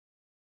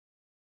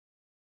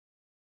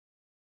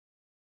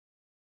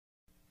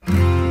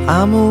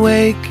I'm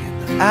awake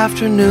in the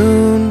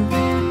afternoon.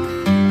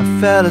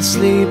 I fell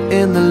asleep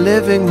in the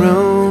living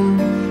room.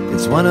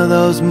 It's one of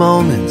those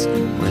moments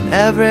when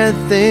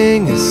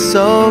everything is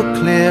so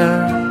clear.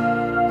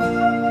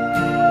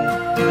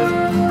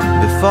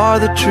 Before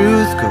the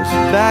truth goes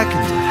back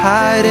into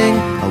hiding,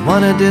 I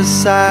wanna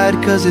decide,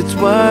 'cause it's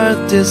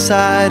worth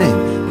deciding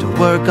to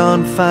work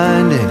on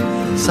finding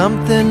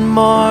something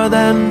more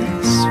than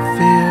this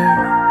fear.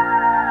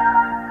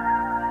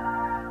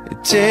 It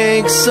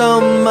takes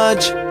so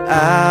much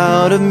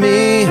out of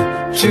me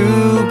to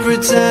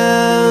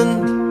pretend.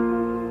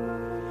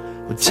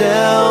 Well,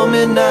 tell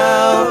me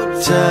now,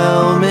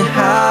 tell me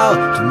how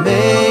to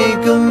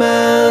make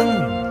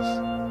amends.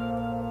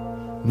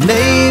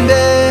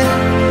 Maybe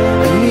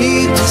I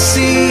need to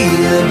see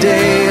the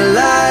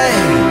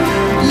daylight,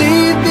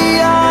 leave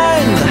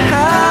behind the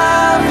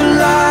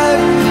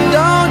half-life.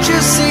 Don't you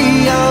see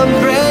I'm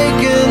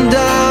breaking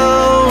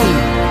down?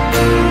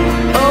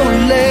 Oh,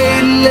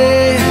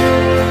 lately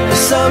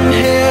some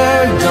here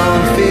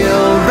don't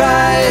feel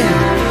right.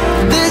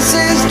 This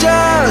is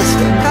just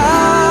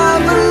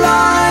half a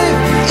life.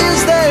 Is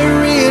there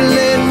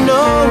really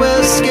no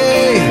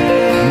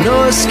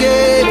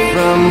escape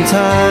from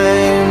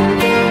time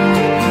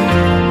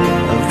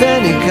of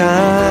any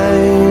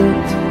kind?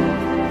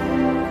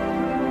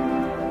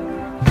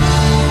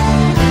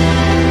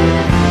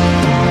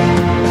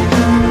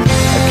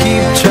 I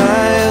keep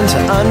trying to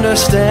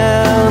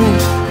understand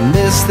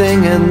this thing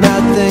and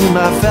that thing,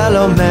 my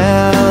fellow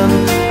man.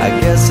 I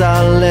guess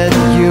I'll let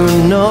you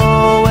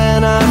know when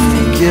I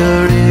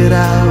figure it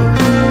out.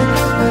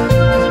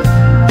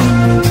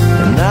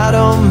 And I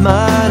don't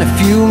mind a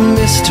few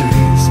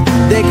mysteries,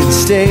 they can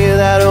stay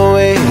that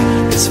way,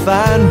 it's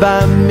fine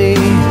by me.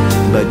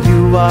 But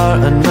you are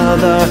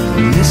another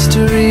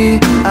mystery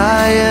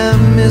I am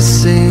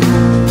missing.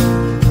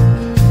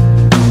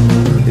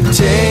 It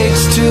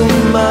takes too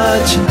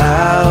much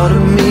out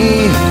of me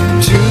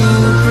to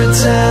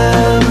pretend.